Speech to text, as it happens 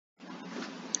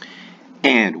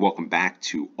And welcome back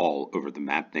to All Over the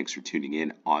Map. Thanks for tuning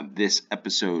in. On this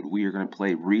episode, we are going to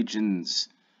play regions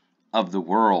of the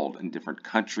world in different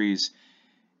countries.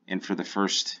 And for the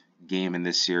first game in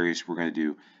this series, we're going to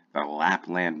do the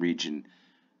Lapland region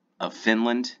of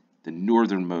Finland, the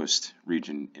northernmost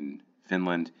region in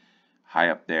Finland, high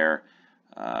up there,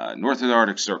 north of the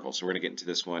Arctic Circle. So we're going to get into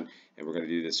this one, and we're going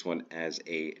to do this one as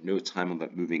a no time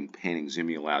limit moving, panning,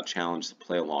 zooming allowed challenge. The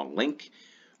play along link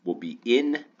will be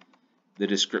in the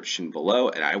description below,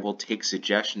 and I will take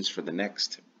suggestions for the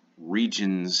next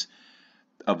regions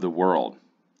of the world.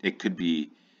 It could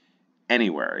be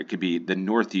anywhere. It could be the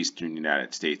northeastern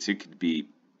United States. It could be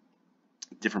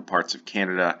different parts of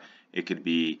Canada. It could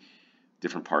be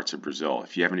different parts of Brazil.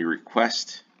 If you have any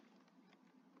requests,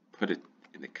 put it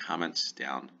in the comments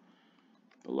down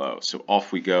below. So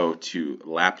off we go to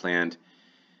Lapland,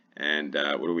 and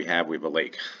what do we have? We have a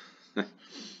lake. We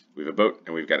have a boat,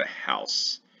 and we've got a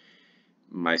house.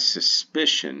 My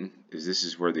suspicion is this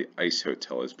is where the ice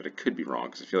hotel is, but it could be wrong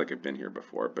because I feel like I've been here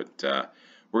before. But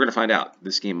we're going to find out.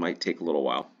 This game might take a little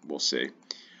while. We'll see.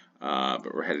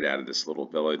 But we're headed out of this little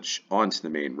village onto the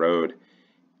main road.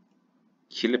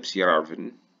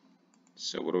 Kilpijärvi.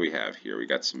 So what do we have here? We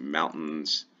got some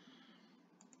mountains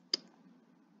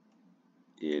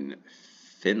in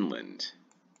Finland.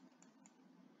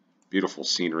 Beautiful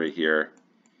scenery here.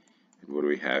 And what do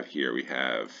we have here? We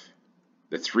have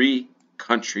the three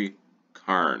country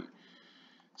cairn.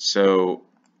 So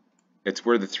it's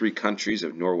where the three countries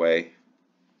of Norway,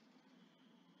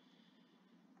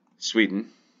 Sweden,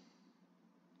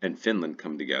 and Finland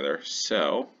come together.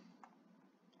 So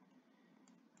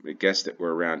I guess that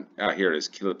we're around, here it is,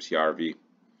 Kilpijärvi.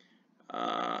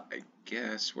 I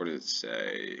guess, what does it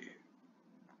say?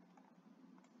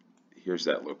 Here's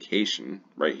that location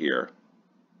right here.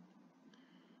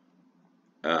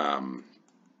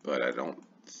 But I don't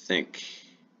think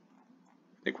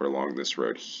we're along this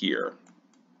road here.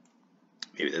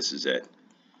 Maybe this is it.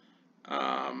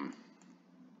 Well,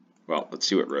 let's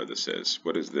see what road this is.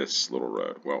 What is this little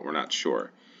road? Well, we're not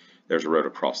sure. There's a road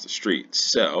across the street.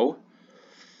 So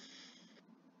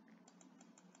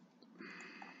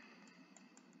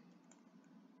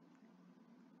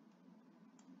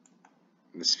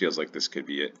this feels like this could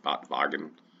be it. Botvagen.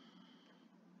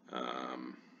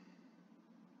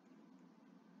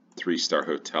 3-star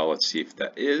hotel. Let's see if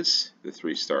that is the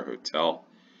 3-star hotel.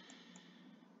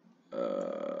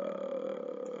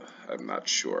 I'm not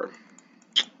sure.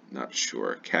 Not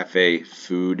sure. Cafe,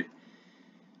 food,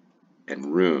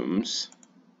 and rooms.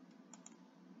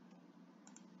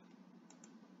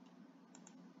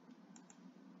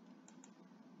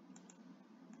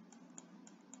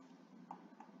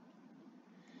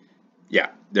 Yeah,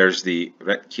 there's the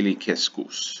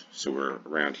Retkilikeskus. So we're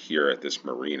around here at this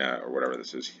marina or whatever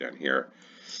this is down here.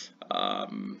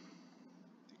 We're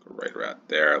right around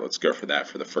there. Let's go for that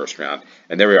for the first round.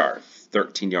 And there we are,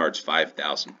 13 yards,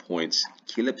 5,000 points.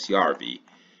 Kilpijärvi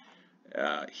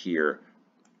here.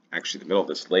 Actually, the middle of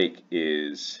this lake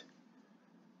is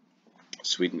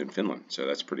Sweden and Finland, so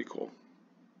that's pretty cool.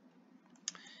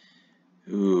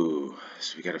 Ooh,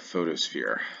 so we got a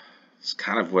photosphere. It's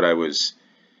kind of what I was...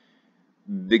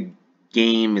 The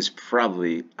game is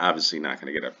probably, obviously not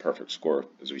going to get a perfect score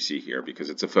as we see here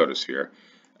because it's a photosphere.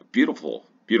 A beautiful,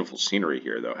 beautiful scenery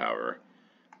here, though, however.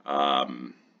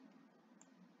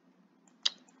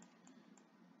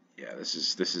 Yeah, this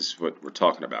is what we're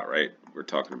talking about, right? We're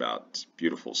talking about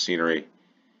beautiful scenery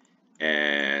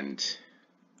and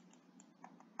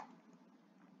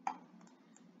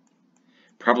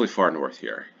probably far north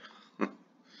here.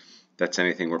 That's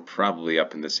anything. We're probably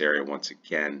up in this area once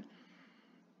again.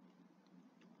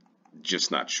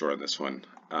 Just not sure on this one.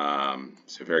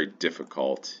 So very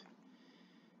difficult.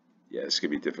 Yeah, this could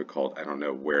be difficult. I don't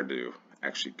know where to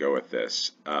actually go with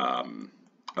this.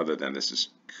 Other than this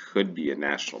could be a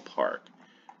national park.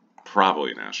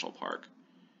 Probably a national park.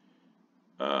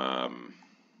 So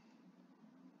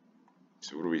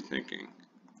what are we thinking?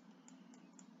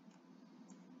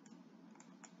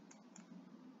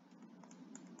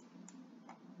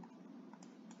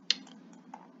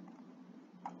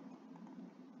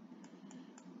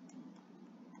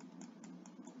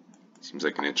 Seems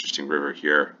like an interesting river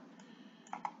here,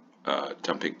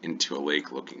 dumping into a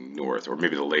lake looking north, or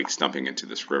maybe the lake's dumping into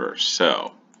this river.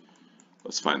 So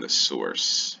let's find the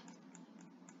source.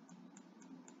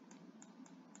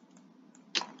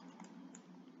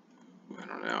 I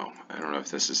don't know. I don't know if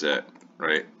this is it,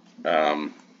 right?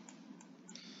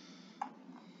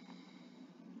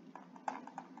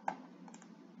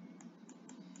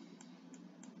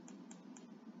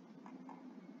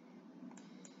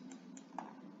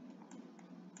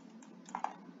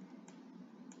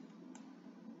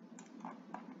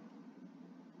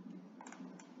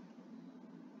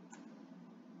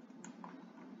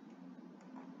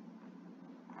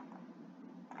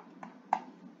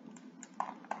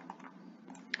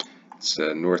 It's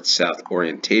a north-south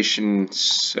orientation,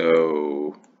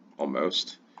 so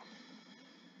almost.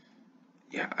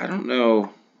 Yeah, I don't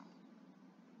know.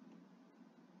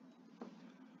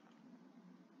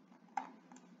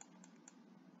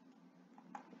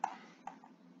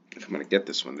 If I'm going to get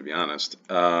this one, to be honest.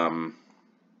 I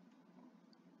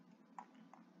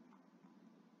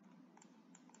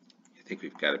think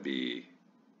we've got to be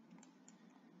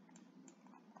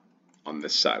on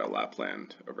this side of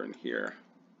Lapland, over in here.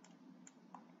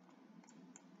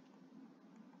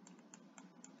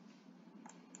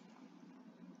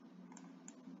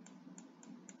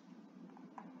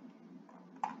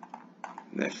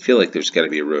 And I feel like there's got to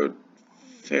be a road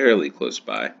fairly close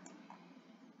by.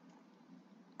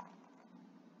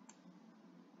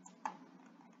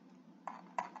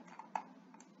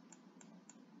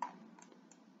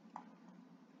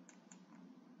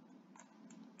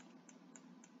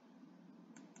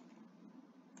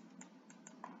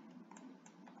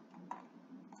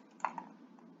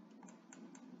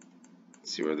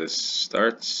 See where this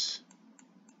starts.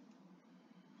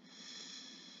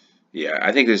 Yeah,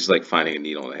 I think this is like finding a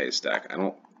needle in a haystack. I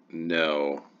don't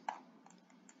know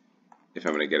if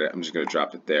I'm going to get it. I'm just going to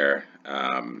drop it there.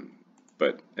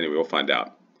 But anyway, we'll find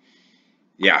out.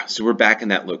 Yeah, so we're back in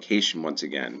that location once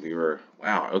again.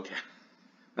 Wow, okay.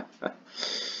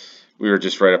 We were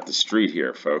just right up the street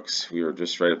here, folks. We were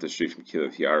just right up the street from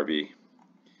Kielefjärvi.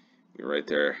 We were right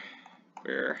there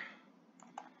where,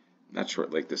 I'm not sure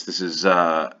what lake this is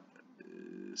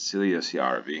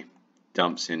Siljasjärvi,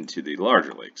 dumps into the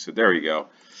larger lake. So there we go.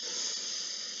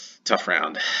 Tough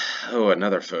round. Oh,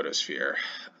 another photosphere.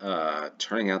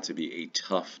 Turning out to be a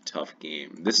tough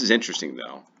game. This is interesting,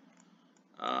 though.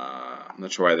 I'm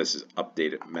not sure why this is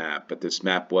updated map, but this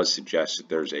map was suggested.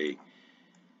 There's a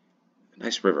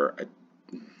nice river.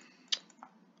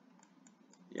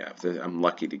 Yeah, I'm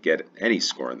lucky to get any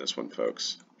score in this one,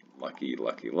 folks. Lucky.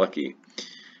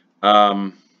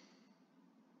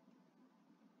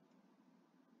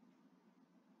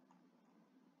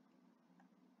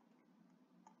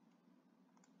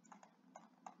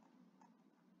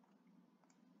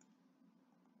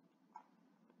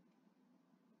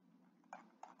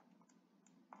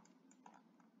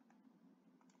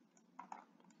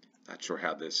 Not sure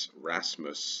how this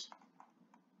Rasmus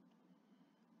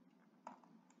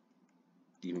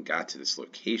even got to this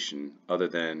location, other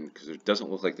than because it doesn't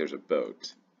look like there's a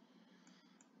boat.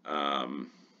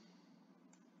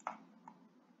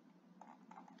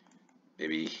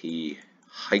 Maybe he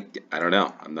hiked it. I don't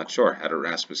know. I'm not sure. How did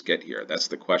Rasmus get here? That's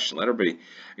the question. Let everybody.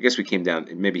 I guess we came down.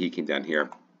 Maybe he came down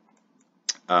here.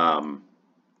 Okay,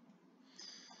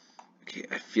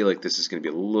 I feel like this is going to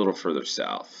be a little further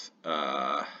south.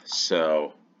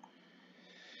 So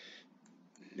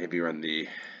maybe run the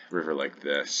river like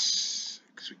this,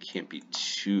 because we can't be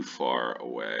too far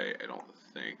away, I don't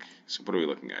think. So what are we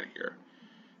looking at here?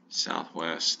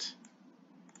 Southwest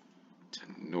to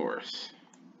north.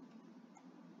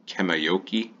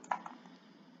 Kemajoki?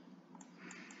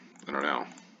 I don't know.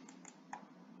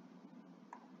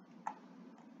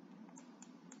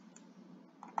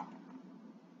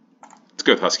 Let's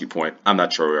go with Husky Point. I'm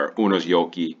not sure where we are.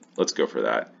 Unosjoki. Let's go for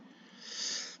that.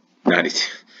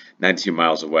 92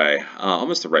 miles away.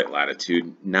 Almost the right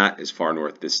latitude. Not as far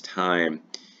north this time.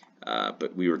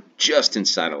 But we were just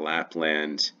inside of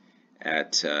Lapland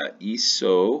at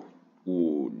Iso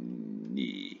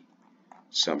Uni.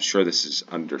 So I'm sure this is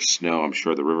under snow. I'm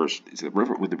sure the river's...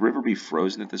 Would the river be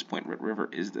frozen at this point? What river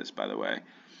is this, by the way?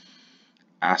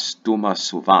 Astuma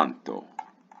Suvanto.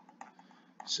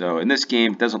 So in this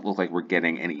game, it doesn't look like we're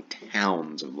getting any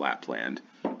towns of Lapland,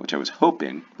 which I was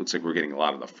hoping. Looks like we're getting a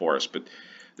lot of the forest, but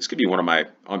this could be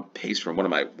on pace for one of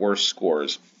my worst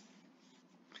scores.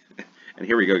 And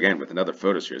here we go again with another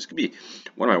photosphere. This could be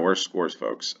one of my worst scores,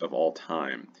 folks, of all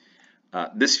time.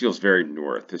 This feels very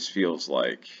north. This feels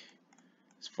like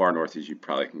as far north as you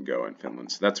probably can go in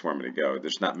Finland. So that's where I'm going to go.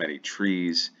 There's not many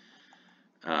trees,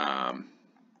 but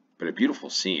a beautiful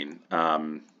scene.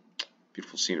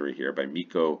 Beautiful scenery here by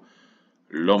Mikko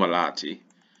Lomalati.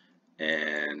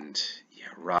 And yeah,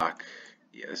 rock.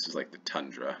 Yeah, this is like the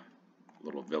tundra.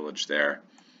 Little village there.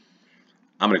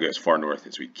 I'm going to go as far north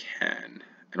as we can.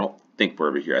 I don't think we're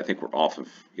over here. I think we're off of,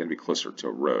 going to be closer to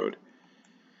a road.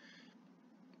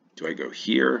 Do I go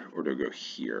here or do I go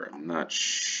here? I'm not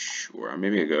sure.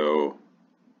 Maybe I go to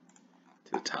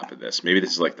the top of this. Maybe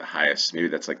this is like the highest. Maybe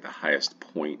that's like the highest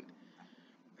point.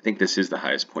 I think this is the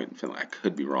highest point in Finland. I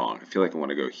could be wrong. I feel like I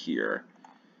want to go here.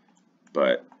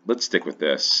 But let's stick with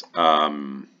this.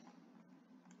 Maybe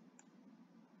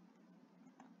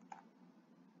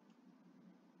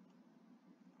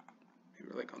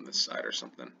we're like on this side or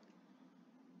something.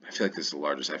 I feel like this is the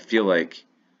largest. I feel like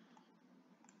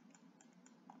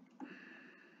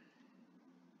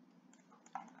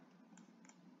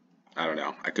I don't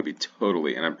know. I could be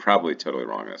totally, and I'm probably totally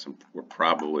wrong on this. We're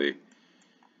probably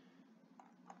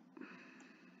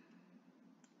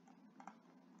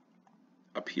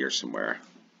up here somewhere.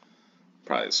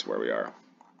 Probably this is where we are.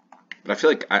 But I feel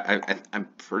like I'm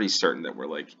pretty certain that we're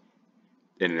like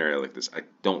in an area like this. I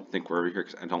don't think we're over here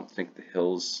because I don't think the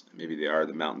hills, maybe they are,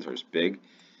 the mountains are as big.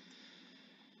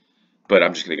 But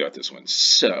I'm just going to go with this one.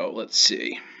 So let's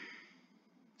see.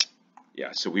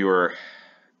 Yeah, so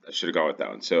I should have gone with that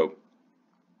one. So,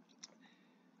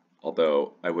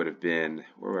 although I would have been,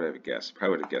 where would I have guessed?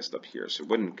 Probably would have guessed up here. So,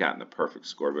 wouldn't have gotten the perfect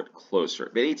score, but closer.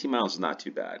 But 18 miles is not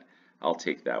too bad. I'll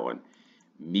take that one.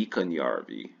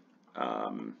 Mikonjarvi.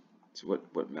 So,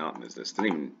 what mountain is this?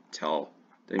 Didn't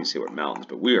even say what mountains,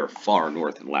 but we are far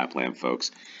north in Lapland,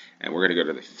 folks. And we're going to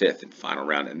go to the fifth and final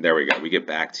round. And there we go. We get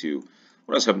back to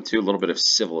what I was hoping to, a little bit of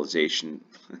civilization.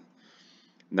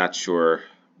 Not sure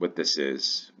what this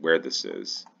is, where this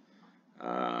is.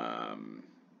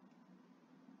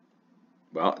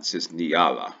 Well, it says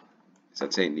Niala. Does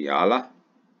that say Niala? I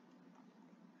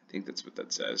think that's what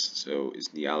that says. So is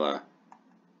Niala?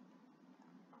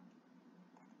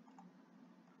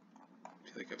 I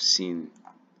feel like I've seen.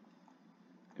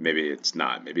 Maybe it's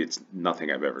not. Maybe it's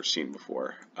nothing I've ever seen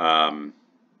before.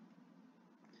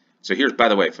 So here's, by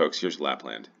the way, folks, here's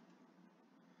Lapland.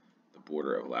 The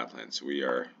border of Lapland. So we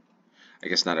are, I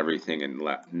guess not everything in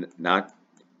not,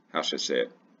 how should I say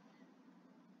it?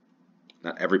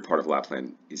 Not every part of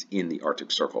Lapland is in the Arctic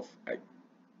Circle,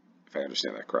 if I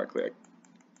understand that correctly.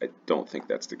 I don't think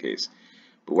that's the case.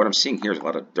 But what I'm seeing here is a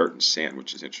lot of dirt and sand,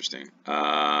 which is interesting.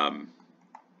 And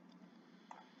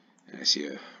I see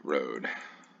a road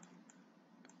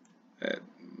that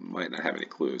might not have any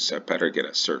clues, so I better get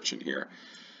a search in here.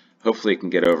 Hopefully I can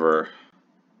get over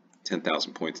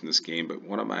 10,000 points in this game, but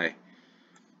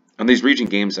on these region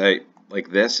games, like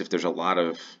this, if there's a lot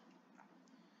of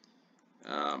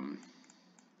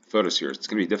photos here, it's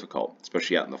going to be difficult,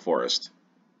 especially out in the forest.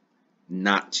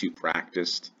 Not too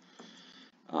practiced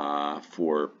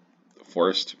for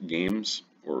forest games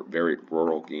or very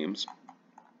rural games.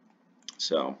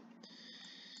 So,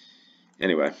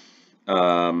 anyway,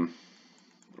 what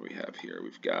do we have here?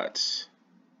 We've got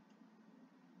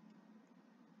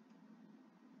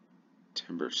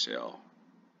timber sale.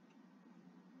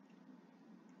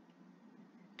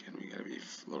 Again, we got to be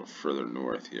a little further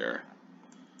north here.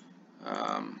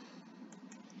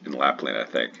 In Lapland, I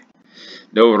think.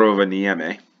 No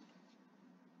Rovaniemi.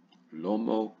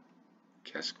 Lomo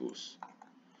Keskus.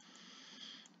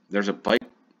 There's a bike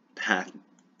path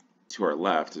to our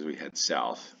left as we head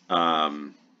south.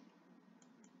 So,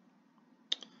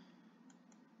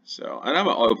 and I'm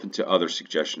open to other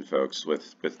suggestions, folks,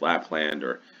 with Lapland,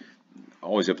 or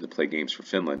always open to play games for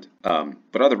Finland,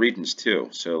 but other regions too.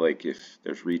 So, like if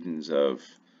there's regions of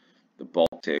the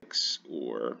Baltics,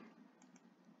 or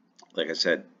like I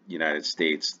said, United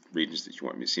States, regions that you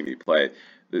want me to see me play,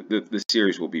 the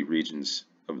series will be regions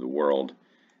of the world,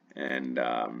 and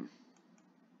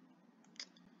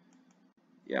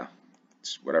yeah,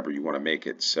 it's whatever you want to make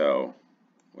it. So,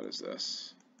 what is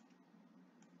this?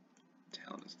 What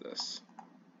town is this?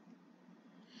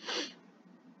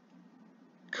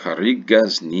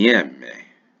 Karigasniemi.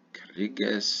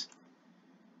 Karigasniemi.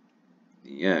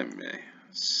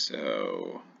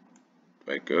 So, if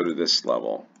I go to this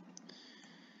level,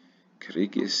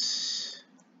 Karigas.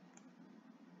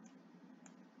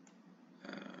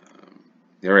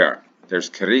 There we are. There's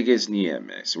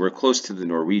Karigasniemi. So we're close to the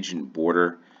Norwegian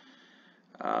border.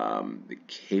 The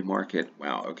K Market.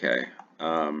 Wow. Okay.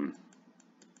 Coming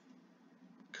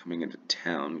into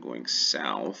town, going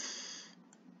south,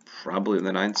 probably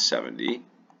the 970.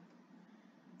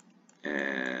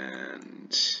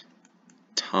 And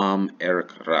Tom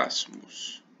Erik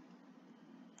Rasmus.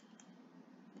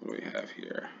 What do we have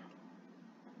here?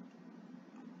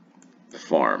 The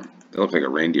farm. That looked like a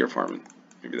reindeer farm.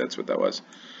 Maybe that's what that was.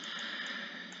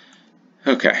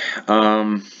 Okay. Is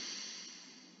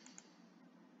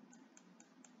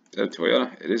that a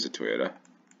Toyota? It is a Toyota.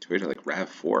 Toyota like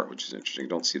RAV4, which is interesting.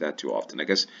 Don't see that too often. I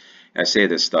guess I say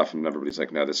this stuff and everybody's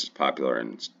like, no, this is popular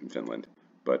in Finland.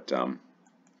 But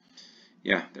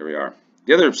yeah, there we are.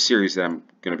 The other series that I'm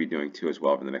going to be doing too as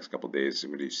well for the next couple of days,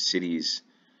 I'm going to do Cities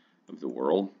of the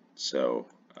World. So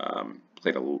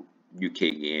played a UK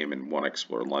game and want to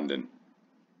explore London.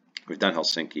 We've done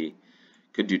Helsinki,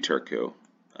 could do Turku,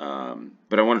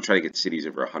 but I want to try to get cities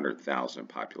over 100,000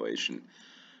 population.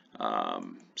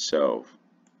 So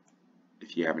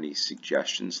if you have any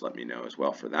suggestions, let me know as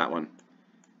well for that one.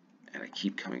 And I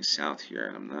keep coming south here,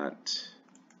 and I'm not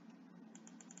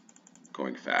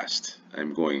going fast.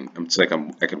 It's like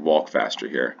I could walk faster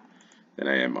here than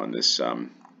I am on this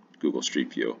Google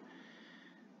Street View.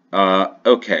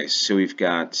 Okay, so we've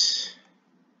got...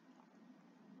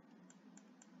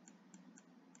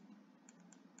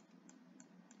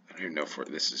 I don't even know if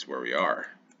this is where we are.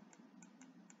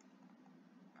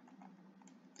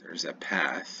 There's that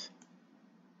path.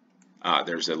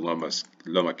 There's a Loma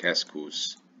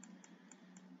Cascus.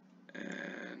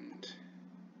 And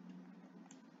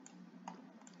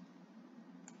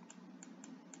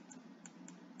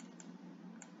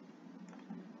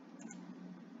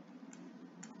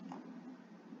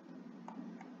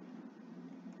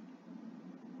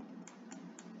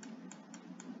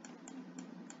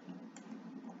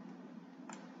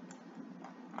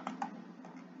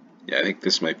yeah, I think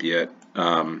this might be it.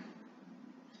 Although,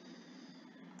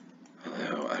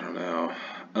 I don't know.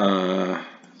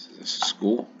 Is this a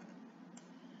school?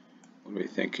 What are we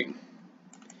thinking?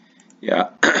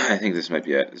 Yeah, I think this might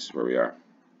be it. This is where we are.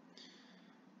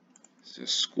 This is a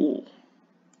school.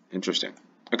 Interesting.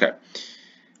 Okay,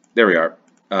 there we are.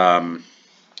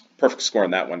 Perfect score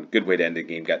on that one. Good way to end the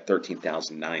game. Got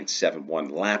 13,971.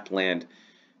 Lapland,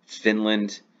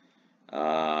 Finland.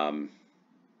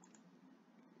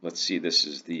 Let's see, this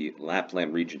is the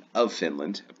Lapland region of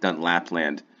Finland. I've done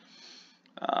Lapland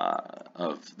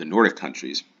of the Nordic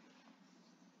countries.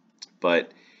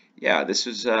 But yeah, this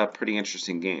is a pretty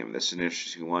interesting game. This is an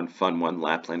interesting one, fun one.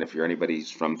 Lapland, if you're anybody's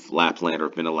from Lapland or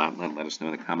have been to Lapland, let us know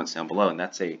in the comments down below. And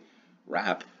that's a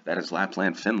wrap. That is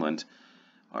Lapland, Finland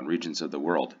on Regions of the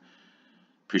World.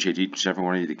 Appreciate each and every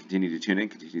one of you to continue to tune in,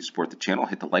 continue to support the channel.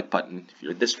 Hit the like button. If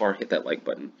you're this far, hit that like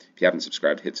button. If you haven't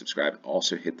subscribed, hit subscribe.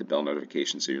 Also hit the bell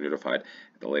notification so you're notified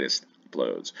of the latest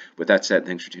uploads. With that said,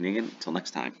 thanks for tuning in. Until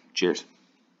next time, cheers.